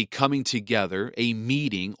 a coming together, a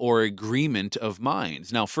meeting, or agreement of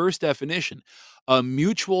minds. Now, first definition, a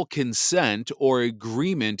mutual consent or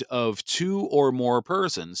agreement of two or more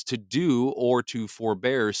persons to do or to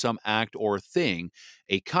forbear some act or thing,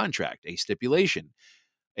 a contract, a stipulation.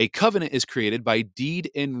 A covenant is created by deed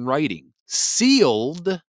in writing,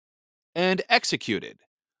 sealed and executed,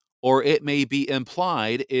 or it may be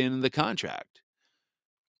implied in the contract.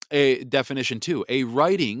 A definition 2, a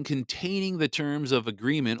writing containing the terms of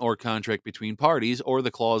agreement or contract between parties or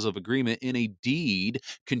the clause of agreement in a deed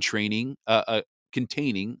containing the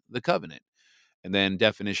covenant. And then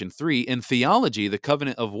definition 3, in theology, the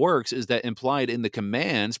covenant of works is that implied in the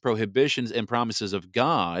commands, prohibitions, and promises of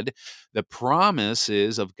God, the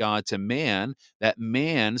promises of God to man, that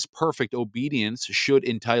man's perfect obedience should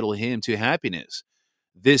entitle him to happiness.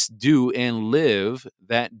 This do and live,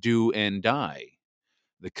 that do and die.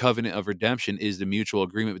 The covenant of redemption is the mutual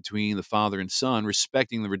agreement between the Father and Son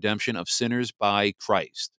respecting the redemption of sinners by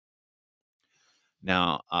Christ.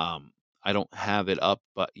 Now, I don't have it up,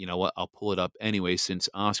 but you know what? I'll pull it up anyway since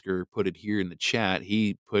Oscar put it here in the chat.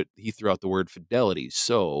 He threw out the word fidelity.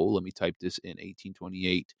 So let me type this in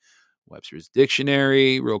 1828 Webster's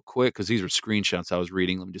Dictionary real quick because these were screenshots I was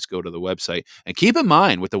reading. Let me just go to the website. And keep in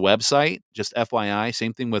mind with the website, just FYI,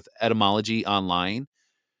 same thing with etymology online.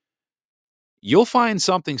 You'll find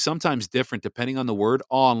something sometimes different depending on the word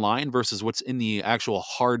online versus what's in the actual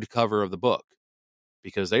hardcover of the book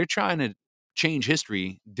because they're trying to change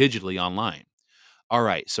history digitally online. All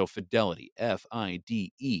right, so fidelity, Fidelity,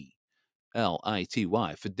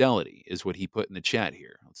 fidelity is what he put in the chat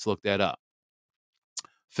here. Let's look that up.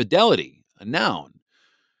 Fidelity, a noun.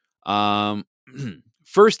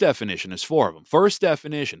 First definition is 4 of them. First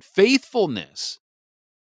definition, faithfulness,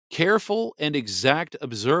 careful and exact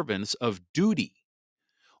observance of duty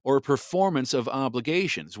or performance of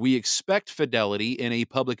obligations. We expect fidelity in a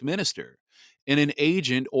public minister, in an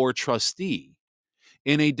agent or trustee,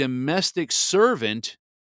 in a domestic servant,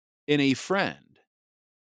 in a friend.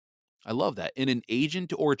 I love that. In an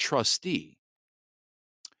agent or trustee.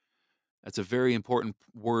 That's a very important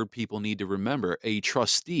word people need to remember. A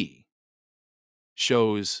trustee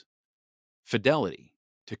shows fidelity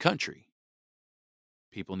to country.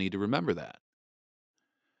 People need to remember that.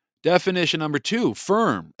 Definition number 2,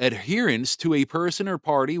 firm, adherence to a person or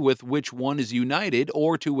party with which one is united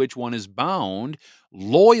or to which one is bound,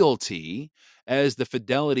 loyalty as the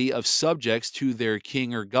fidelity of subjects to their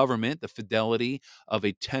king or government, the fidelity of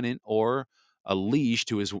a tenant or a liege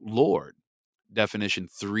to his lord. Definition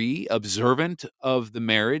 3, observant of the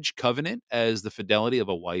marriage covenant as the fidelity of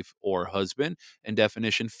a wife or husband. And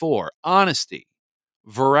definition 4, honesty,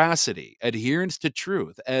 veracity, adherence to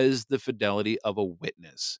truth as the fidelity of a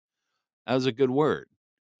witness. That was a good word.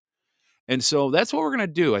 And so that's what we're going to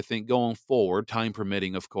do, I think, going forward, time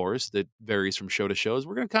permitting, of course. That varies from show to shows.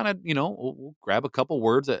 We're going to kind of, we'll grab a couple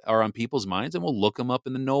words that are on people's minds and we'll look them up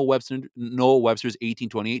in the Noah Webster's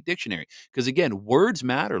 1828 dictionary. Because again, words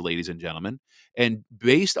matter, ladies and gentlemen. And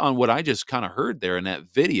based on what I just kind of heard there in that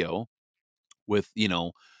video with,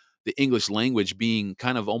 the English language being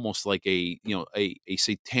kind of almost like a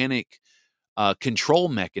satanic control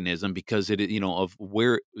mechanism because of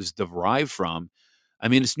where it was derived from. I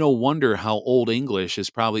mean, it's no wonder how old English is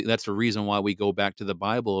probably. That's the reason why we go back to the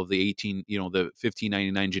Bible of the the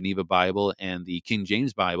 1599 Geneva Bible and the King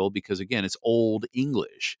James Bible, because again, it's old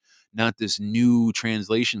English, not this new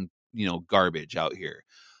translation, garbage out here.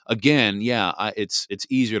 Again, yeah, it's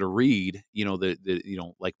easier to read,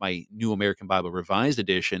 like my New American Bible Revised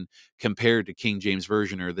Edition compared to King James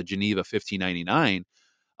Version or the Geneva 1599.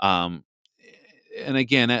 Um, and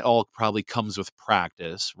again, that all probably comes with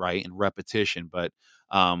practice, right, and repetition. But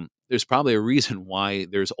there's probably a reason why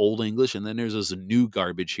there's Old English and then there's this new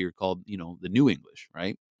garbage here called, the New English,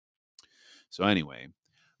 right? So anyway,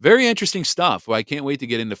 very interesting stuff. Well, I can't wait to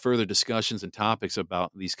get into further discussions and topics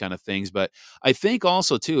about these kind of things. But I think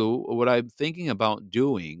also, too, what I'm thinking about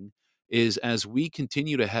doing is as we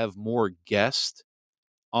continue to have more guests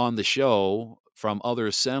on the show from other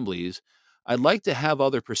assemblies, I'd like to have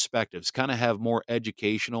other perspectives, kind of have more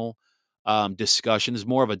educational discussions,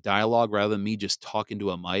 more of a dialogue rather than me just talking to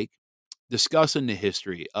a mic, discussing the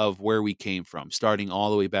history of where we came from, starting all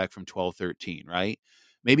the way back from 1213, right?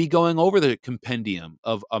 Maybe going over the compendium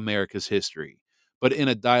of America's history, but in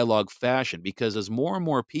a dialogue fashion, because as more and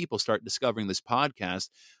more people start discovering this podcast,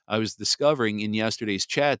 I was discovering in yesterday's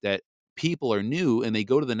chat that people are new and they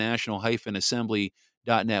go to the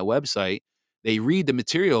national-assembly.net website, they read the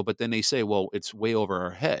material, but then they say, well, it's way over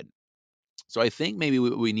our head. So I think maybe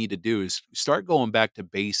what we need to do is start going back to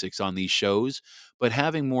basics on these shows, but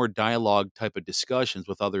having more dialogue type of discussions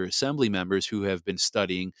with other assembly members who have been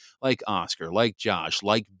studying, like Oscar, like Josh,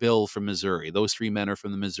 like Bill from Missouri. Those three men are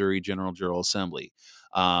from the Missouri General Assembly.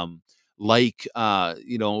 Like,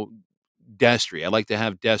 Destry. I'd like to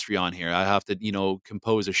have Destry on here. I have to,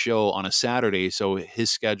 compose a show on a Saturday so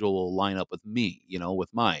his schedule will line up with me,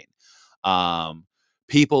 with mine. Um,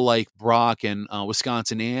 People like Brock and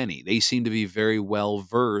Wisconsin Annie, they seem to be very well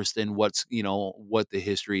versed in what the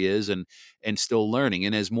history is and still learning.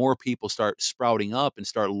 And as more people start sprouting up and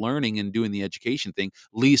start learning and doing the education thing,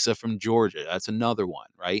 Lisa from Georgia, that's another one,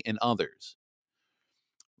 right? And others.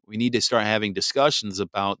 We need to start having discussions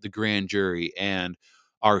about the grand jury and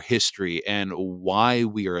our history and why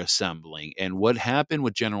we are assembling and what happened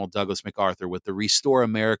with General Douglas MacArthur with the Restore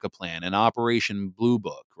America plan and Operation Blue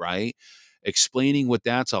Book, right? Explaining what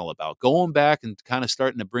that's all about. Going back and kind of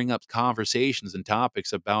starting to bring up conversations and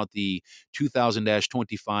topics about the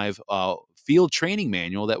 2000-25 field training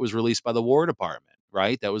manual that was released by the War Department,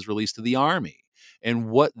 right? That was released to the Army and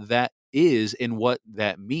what that is and what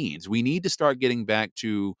that means. We need to start getting back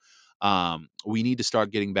to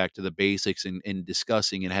the basics and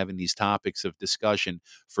discussing and having these topics of discussion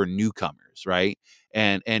for newcomers, right?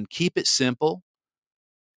 And keep it simple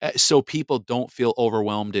so people don't feel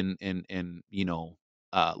overwhelmed and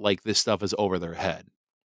like this stuff is over their head.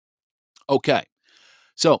 Okay.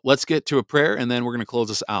 So let's get to a prayer and then we're going to close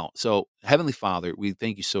this out. So, Heavenly Father, we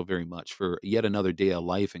thank you so very much for yet another day of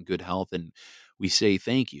life and good health. And we say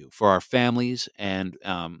thank you for our families and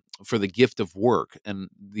for the gift of work and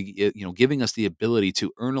giving us the ability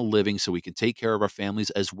to earn a living so we can take care of our families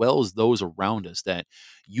as well as those around us that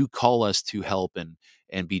you call us to help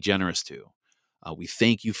and be generous to. We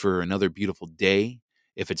thank you for another beautiful day.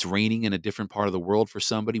 If it's raining in a different part of the world for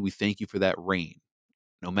somebody, we thank you for that rain.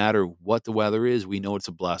 No matter what the weather is, we know it's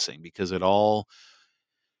a blessing because it's all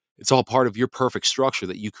part of your perfect structure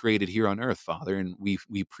that you created here on earth, Father, and we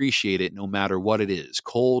appreciate it no matter what it is.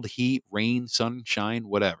 Cold, heat, rain, sunshine,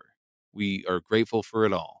 whatever. We are grateful for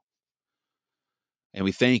it all. And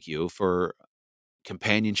we thank you for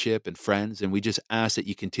companionship and friends, and we just ask that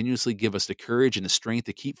you continuously give us the courage and the strength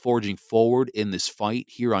to keep forging forward in this fight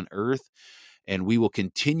here on earth, and we will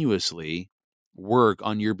continuously work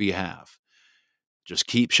on your behalf. Just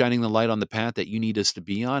keep shining the light on the path that you need us to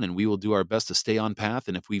be on, and we will do our best to stay on path.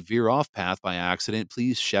 And if we veer off path by accident,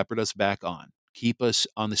 please shepherd us back on. Keep us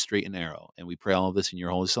on the straight and narrow. And we pray all of this in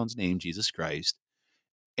your Holy Son's name, Jesus Christ.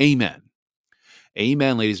 Amen.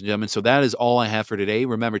 Amen, ladies and gentlemen. So that is all I have for today.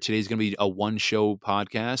 Remember, today's going to be a one-show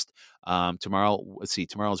podcast. Tomorrow,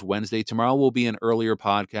 tomorrow's Wednesday. Tomorrow will be an earlier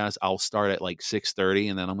podcast. I'll start at like 6:30,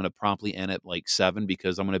 and then I'm going to promptly end at like 7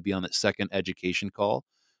 because I'm going to be on that second education call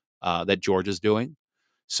that George is doing.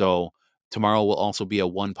 So Tomorrow will also be a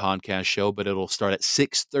one podcast show, but it'll start at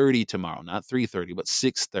 6:30 tomorrow, not 3:30, but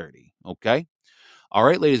 6:30. Okay. All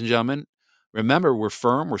right, ladies and gentlemen. Remember, we're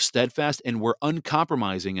firm, we're steadfast, and we're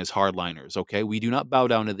uncompromising as hardliners, okay? We do not bow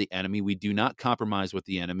down to the enemy. We do not compromise with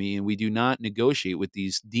the enemy, and we do not negotiate with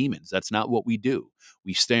these demons. That's not what we do.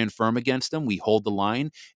 We stand firm against them, we hold the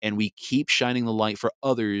line, and we keep shining the light for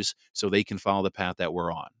others so they can follow the path that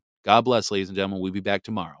we're on. God bless, ladies and gentlemen. We'll be back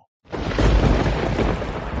tomorrow.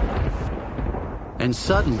 And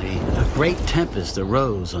suddenly a great tempest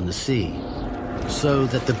arose on the sea, so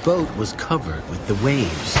that the boat was covered with the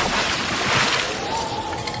waves.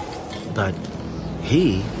 But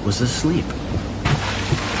he was asleep.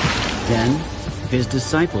 Then his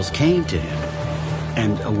disciples came to him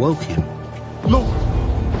and awoke him. Lord,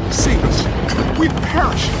 save us. We've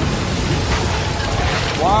perished.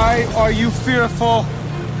 Why are you fearful?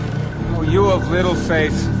 Oh, you of little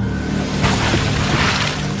faith.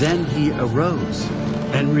 Then he arose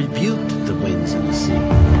and rebuked the winds and the sea.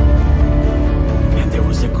 And there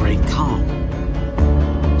was a great calm.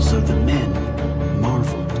 So the men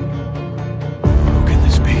marveled. Who can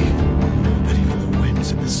this be, that even the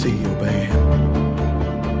winds and the sea obey him?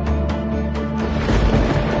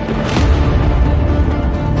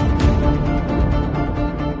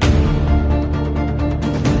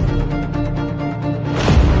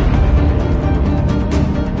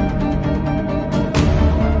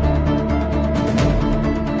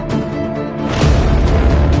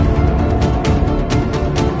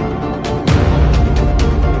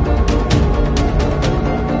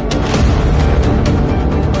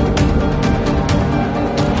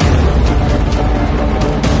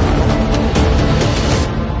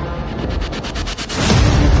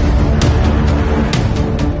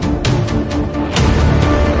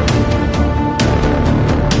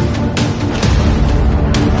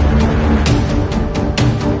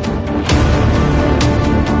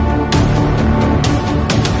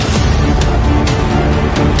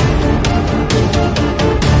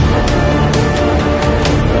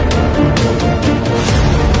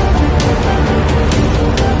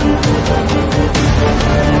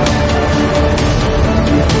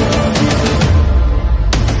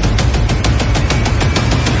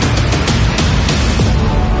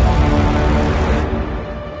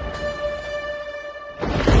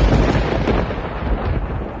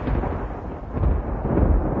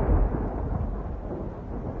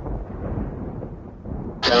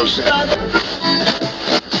 Stop.